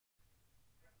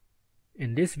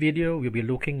In this video, we'll be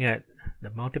looking at the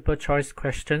multiple choice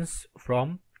questions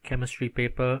from chemistry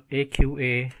paper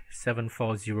AQA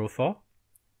 7404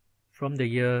 from the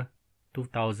year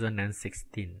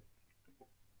 2016.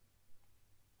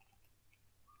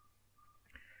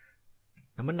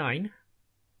 Number 9.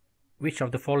 Which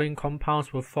of the following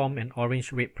compounds will form an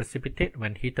orange-red precipitate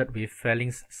when heated with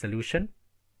Fehling solution?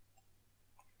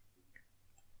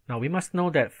 Now we must know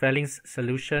that Fehling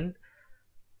solution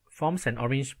forms an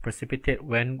orange precipitate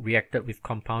when reacted with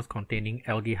compounds containing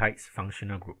aldehydes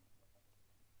functional group.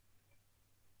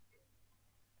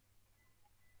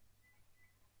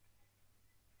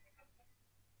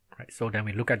 Right, so then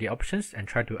we look at the options and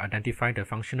try to identify the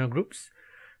functional groups.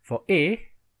 For A,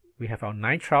 we have our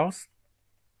nitriles.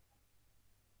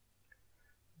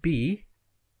 B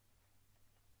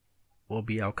will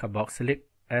be our carboxylic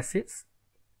acids.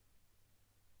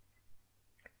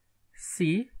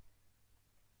 C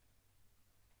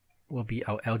will be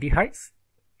our aldehydes.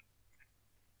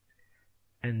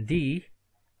 And D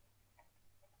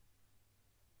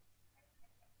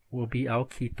will be our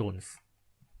ketones.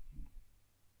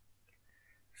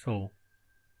 So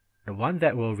the one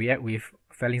that will react with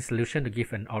Fehling solution to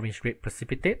give an orange-red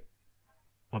precipitate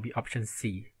will be option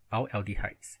C, our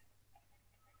aldehydes.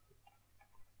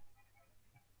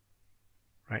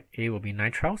 Right, A will be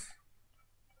nitriles.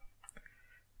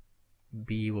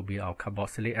 B will be our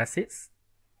carboxylic acids.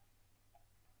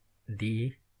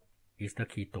 D is the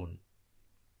ketone.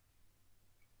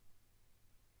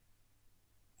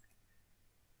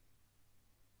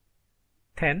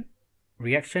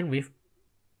 Reaction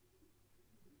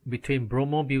between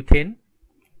bromobutane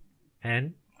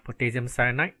and potassium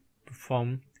cyanide to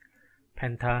form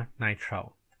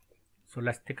pentanitrile. So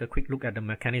let's take a quick look at the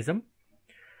mechanism.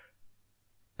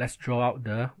 Let's draw out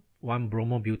the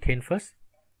 1-bromobutane first.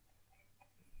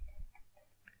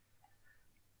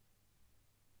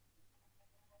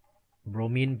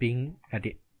 Bromine being at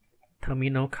the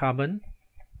terminal carbon.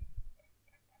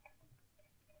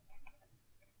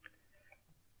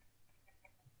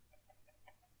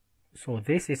 So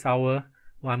this is our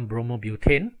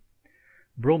 1-bromobutane.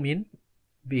 Bromine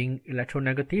being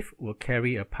electronegative will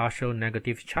carry a partial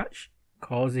negative charge,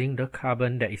 causing the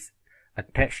carbon that is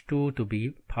attached to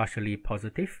be partially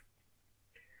positive.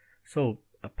 So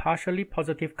a partially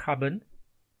positive carbon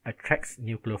attracts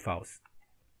nucleophiles.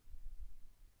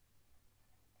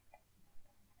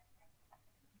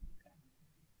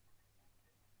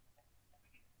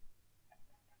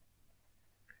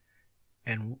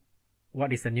 And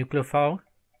what is a nucleophile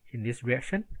in this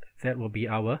reaction? That will be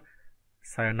our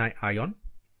cyanide ion.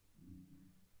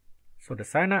 So the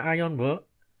cyanide ion will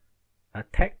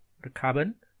attack the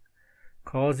carbon,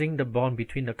 causing the bond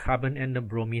between the carbon and the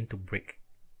bromine to break.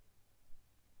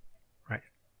 Right.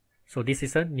 So this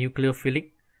is a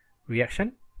nucleophilic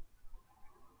reaction.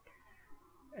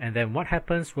 And then what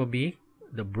happens will be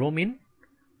the bromine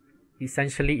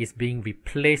essentially is being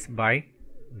replaced by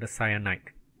the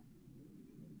cyanide.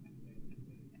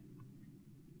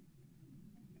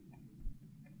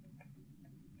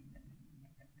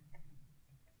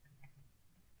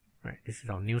 Right, this is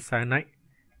our new cyanide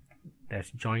that's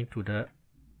joined to the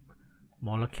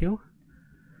molecule,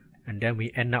 and then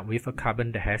we end up with a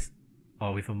carbon that has,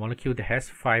 or with a molecule that has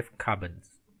 5 carbons.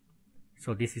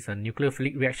 So this is a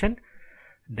nucleophilic reaction.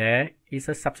 There is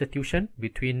a substitution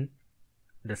between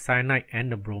the cyanide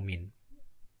and the bromine.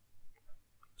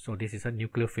 So this is a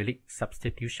nucleophilic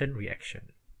substitution reaction.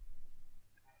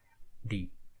 D.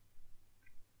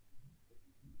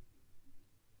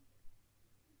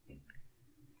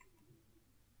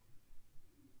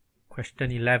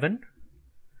 Question 11.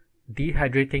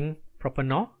 Dehydrating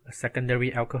propanol, a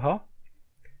secondary alcohol,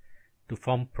 to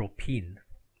form propene.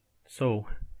 So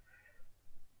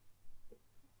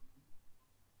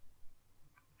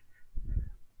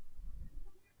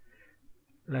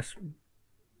let's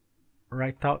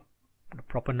write out the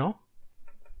propanol.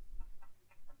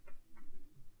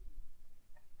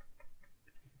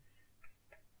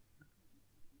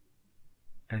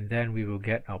 And then we will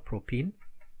get our propene.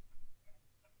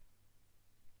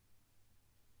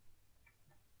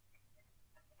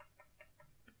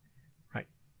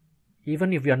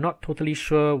 Even if we are not totally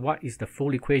sure what is the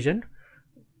full equation,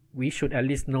 we should at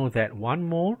least know that 1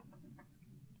 mole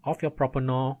of your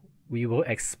propanol, we will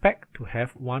expect to have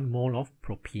 1 mole of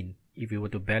propene. If we were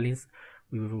to balance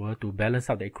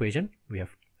out the equation, we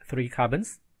have 3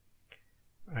 carbons,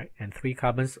 right, and 3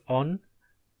 carbons on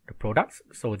the products.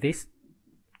 So the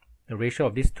ratio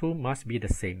of these two must be the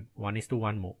same,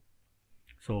 1:1 mole.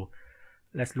 So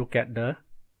let's look at the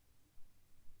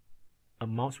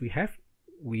amounts we have.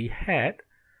 We had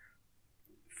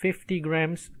 50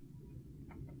 grams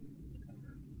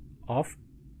of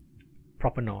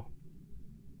propanol.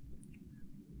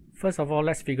 First of all,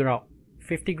 let's figure out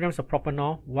 50 grams of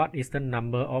propanol, what is the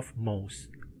number of moles?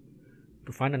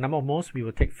 To find the number of moles, we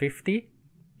will take 50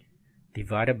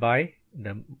 divided by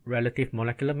the relative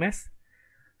molecular mass.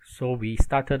 So we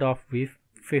started off with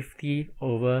 50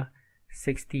 over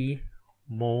 60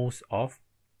 moles of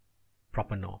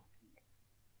propanol.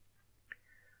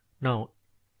 Now,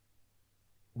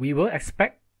 we will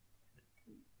expect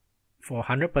for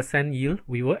 100% yield,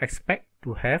 we will expect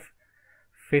to have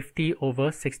 50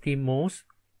 over 60 moles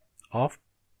of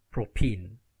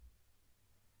propene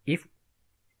if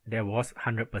there was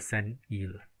 100%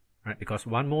 yield, right? Because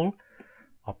 1 mole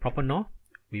of propanol,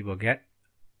 we will get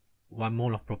 1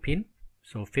 mole of propene.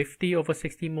 So 50 over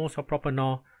 60 moles of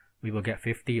propanol, we will get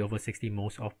 50 over 60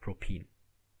 moles of propene.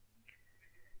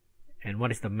 And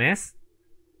what is the mass?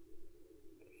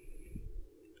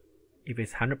 If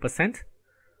it's 100%,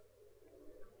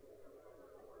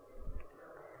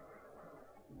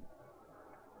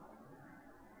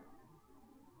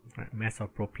 right, mass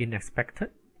of propene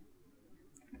expected,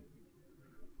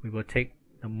 we will take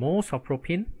the moles of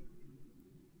propene,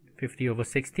 50 over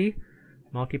 60,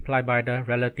 multiplied by the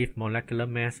relative molecular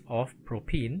mass of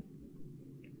propene,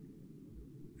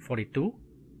 42.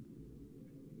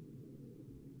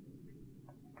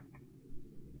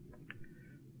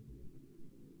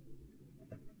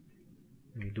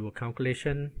 We do a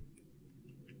calculation.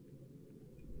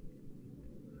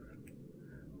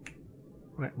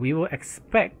 Right, we will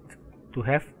expect to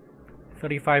have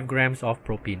 35 grams of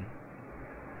propene.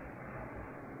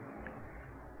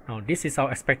 Now this is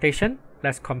our expectation.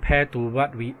 Let's compare to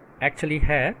what we actually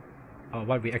had, or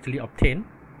what we actually obtained.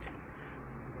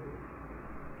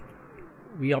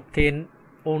 We obtained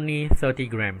only 30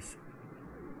 grams.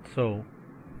 So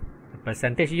the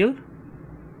percentage yield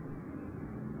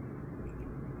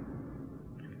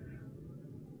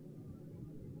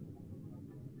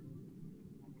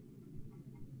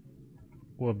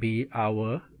will be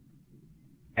our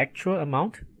actual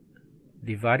amount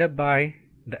divided by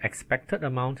the expected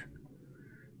amount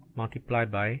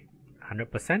multiplied by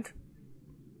 100%.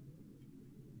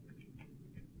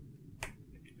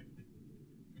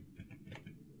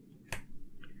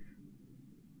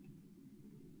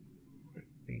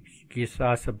 Which gives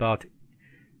us about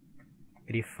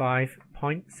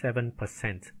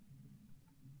 85.7%.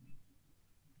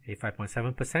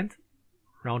 85.7%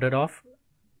 rounded off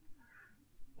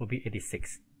will be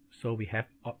 86. So we have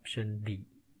option D.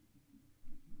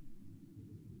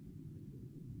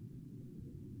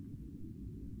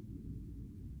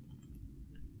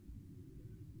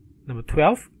 Number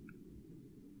 12.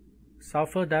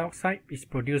 Sulfur dioxide is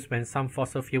produced when some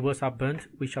fossil fuels are burnt.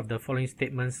 Which of the following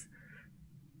statements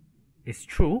is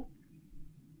true?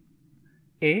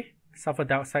 A. Sulfur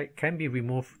dioxide can be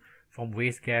removed from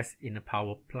waste gas in a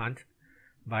power plant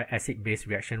by acid-base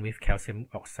reaction with calcium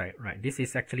oxide. Right, this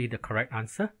is actually the correct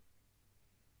answer.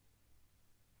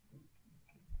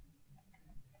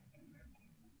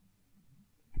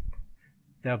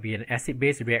 There will be an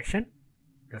acid-base reaction.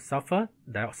 The sulfur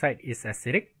dioxide is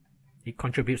acidic. It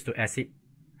contributes to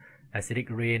acidic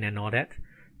rain and all that.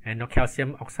 And the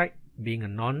calcium oxide being a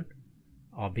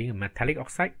being a metallic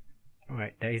oxide,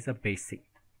 alright, that is a basic.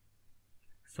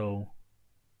 So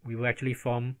we will actually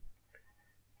form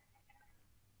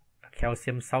a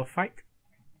calcium sulfide,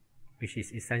 which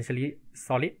is essentially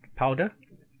solid powder,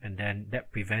 and then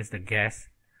that prevents the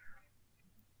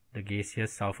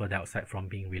gaseous sulfur dioxide from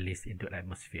being released into the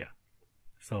atmosphere.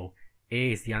 So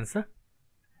A is the answer.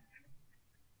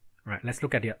 Right, let's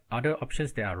look at the other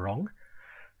options that are wrong.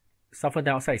 Sulfur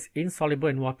dioxide is insoluble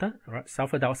in water. Right,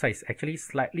 sulfur dioxide is actually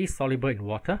slightly soluble in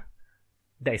water.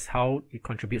 That is how it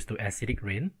contributes to acidic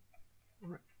rain.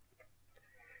 Right.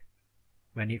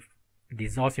 When it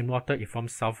dissolves in water, it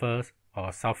forms sulfur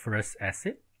or sulfurous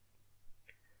acid.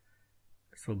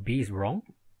 So B is wrong.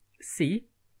 C,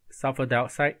 sulfur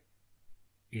dioxide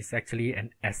is actually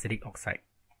an acidic oxide.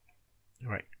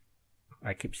 Right.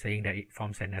 I keep saying that it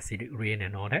forms an acidic rain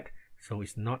and all that, so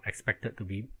it's not expected to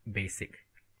be basic.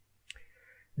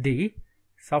 D,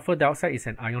 sulfur dioxide is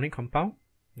an ionic compound.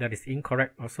 That is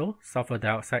incorrect also. Sulfur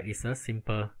dioxide is a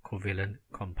simple covalent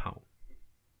compound.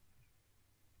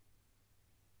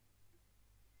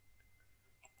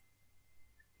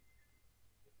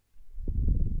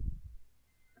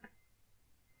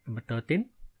 Number 13.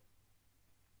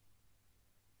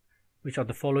 Which of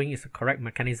the following is the correct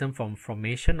mechanism for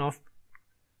formation of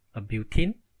a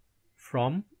butene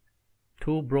from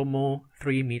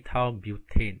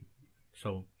 2-bromo-3-methyl-butane?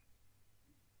 So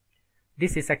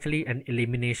this is actually an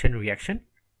elimination reaction.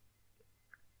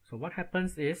 So what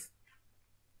happens is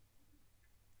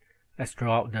Let's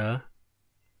draw out the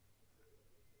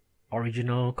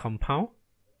original compound,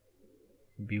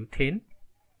 butane.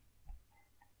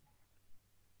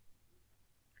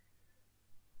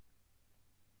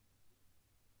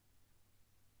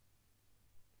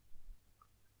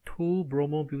 Two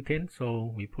bromobutane,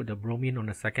 so we put the bromine on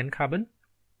the second carbon.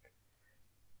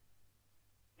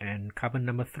 And carbon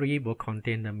number 3 will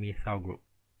contain the methyl group.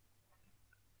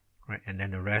 Right, and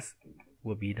then the rest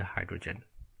will be the hydrogen.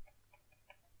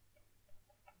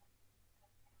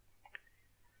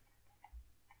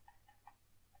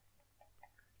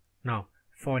 Now,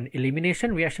 for an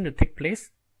elimination reaction to take place,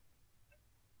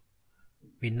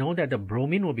 we know that the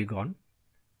bromine will be gone,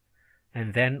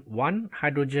 and then one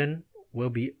hydrogen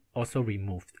will be also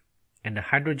removed, and the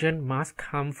hydrogen must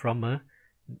come from a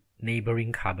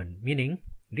neighboring carbon, meaning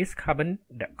this carbon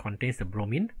that contains the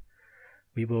bromine,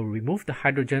 we will remove the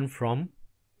hydrogen from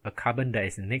a carbon that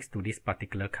is next to this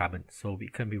particular carbon. So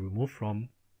it can be removed from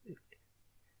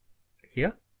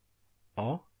here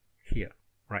or here,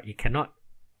 right? We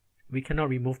cannot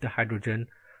remove the hydrogen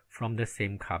from the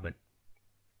same carbon.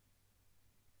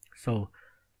 So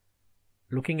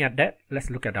looking at that, let's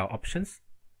look at our options.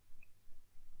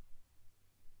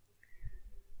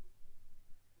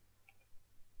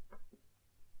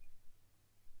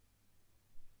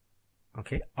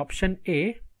 Okay, option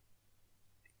A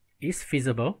is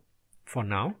feasible for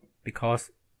now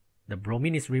because the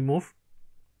bromine is removed.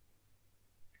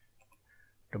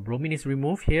 The bromine is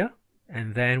removed here,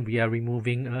 and then we are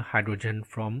removing a hydrogen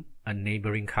from a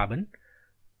neighboring carbon.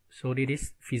 So it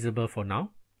is feasible for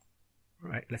now.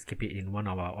 Right, let's keep it in one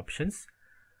of our options.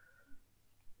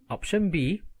 Option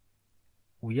B,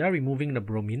 we are removing the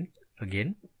bromine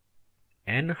again,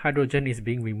 and hydrogen is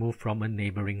being removed from a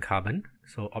neighboring carbon.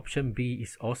 So option B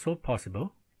is also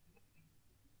possible.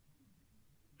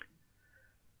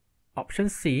 Option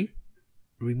C,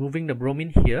 removing the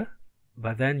bromine here,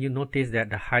 but then you notice that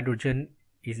the hydrogen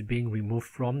is being removed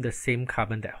from the same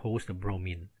carbon that holds the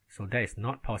bromine. So that is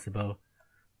not possible.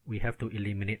 We have to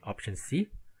eliminate option C.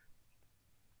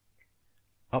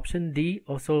 Option D,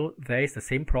 also there is the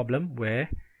same problem where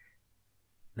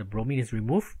the bromine is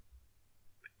removed,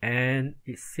 and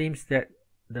it seems that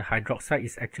the hydroxide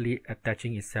is actually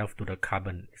attaching itself to the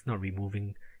carbon. It's not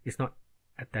removing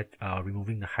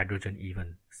the hydrogen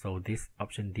even. So this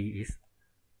option D is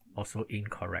also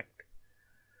incorrect.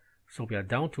 So we are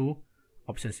down to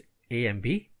options A and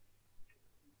B.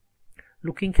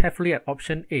 Looking carefully at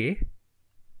option A,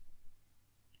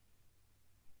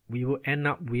 we will end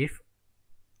up with,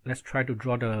 let's try to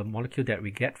draw the molecule that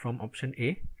we get from option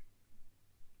A.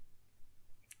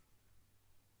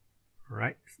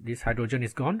 Right, this hydrogen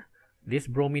is gone, this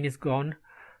bromine is gone,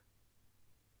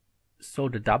 so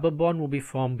the double bond will be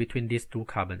formed between these two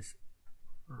carbons.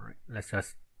 Alright, let's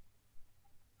just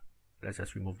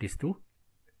remove these two,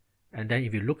 and then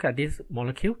if you look at this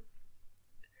molecule,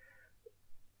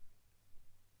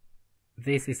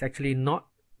 this is actually not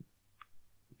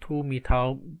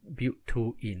 2-methyl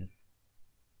butene.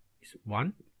 It's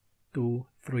 1, 2,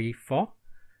 3, 4.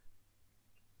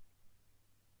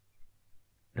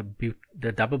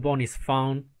 The double bond is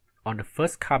found on the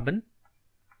first carbon.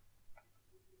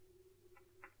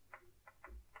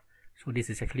 So this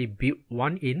is actually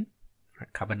but1-ene,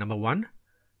 right, carbon number 1,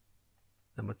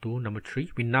 number 2, number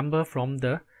 3. We number from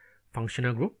the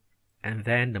functional group, and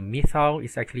then the methyl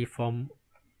is actually found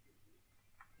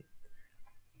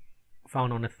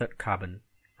on the third carbon.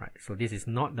 Right, so this is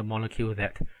not the molecule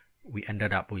that we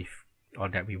ended up with or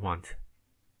that we want.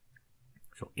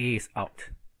 So A is out.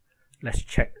 Let's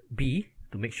check B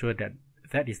to make sure that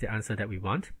that is the answer that we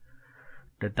want.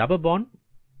 The double bond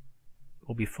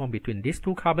will be formed between these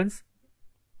two carbons,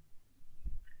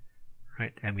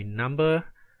 right? And we number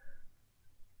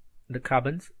the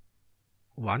carbons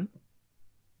 1,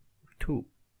 2.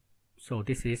 So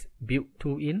this is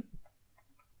but2-ene,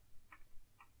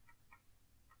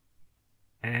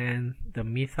 and the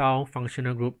methyl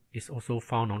functional group is also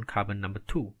found on carbon number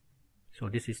 2. So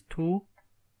this is 2-methyl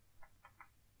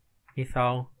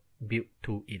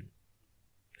but2-ene.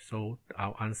 So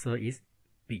our answer is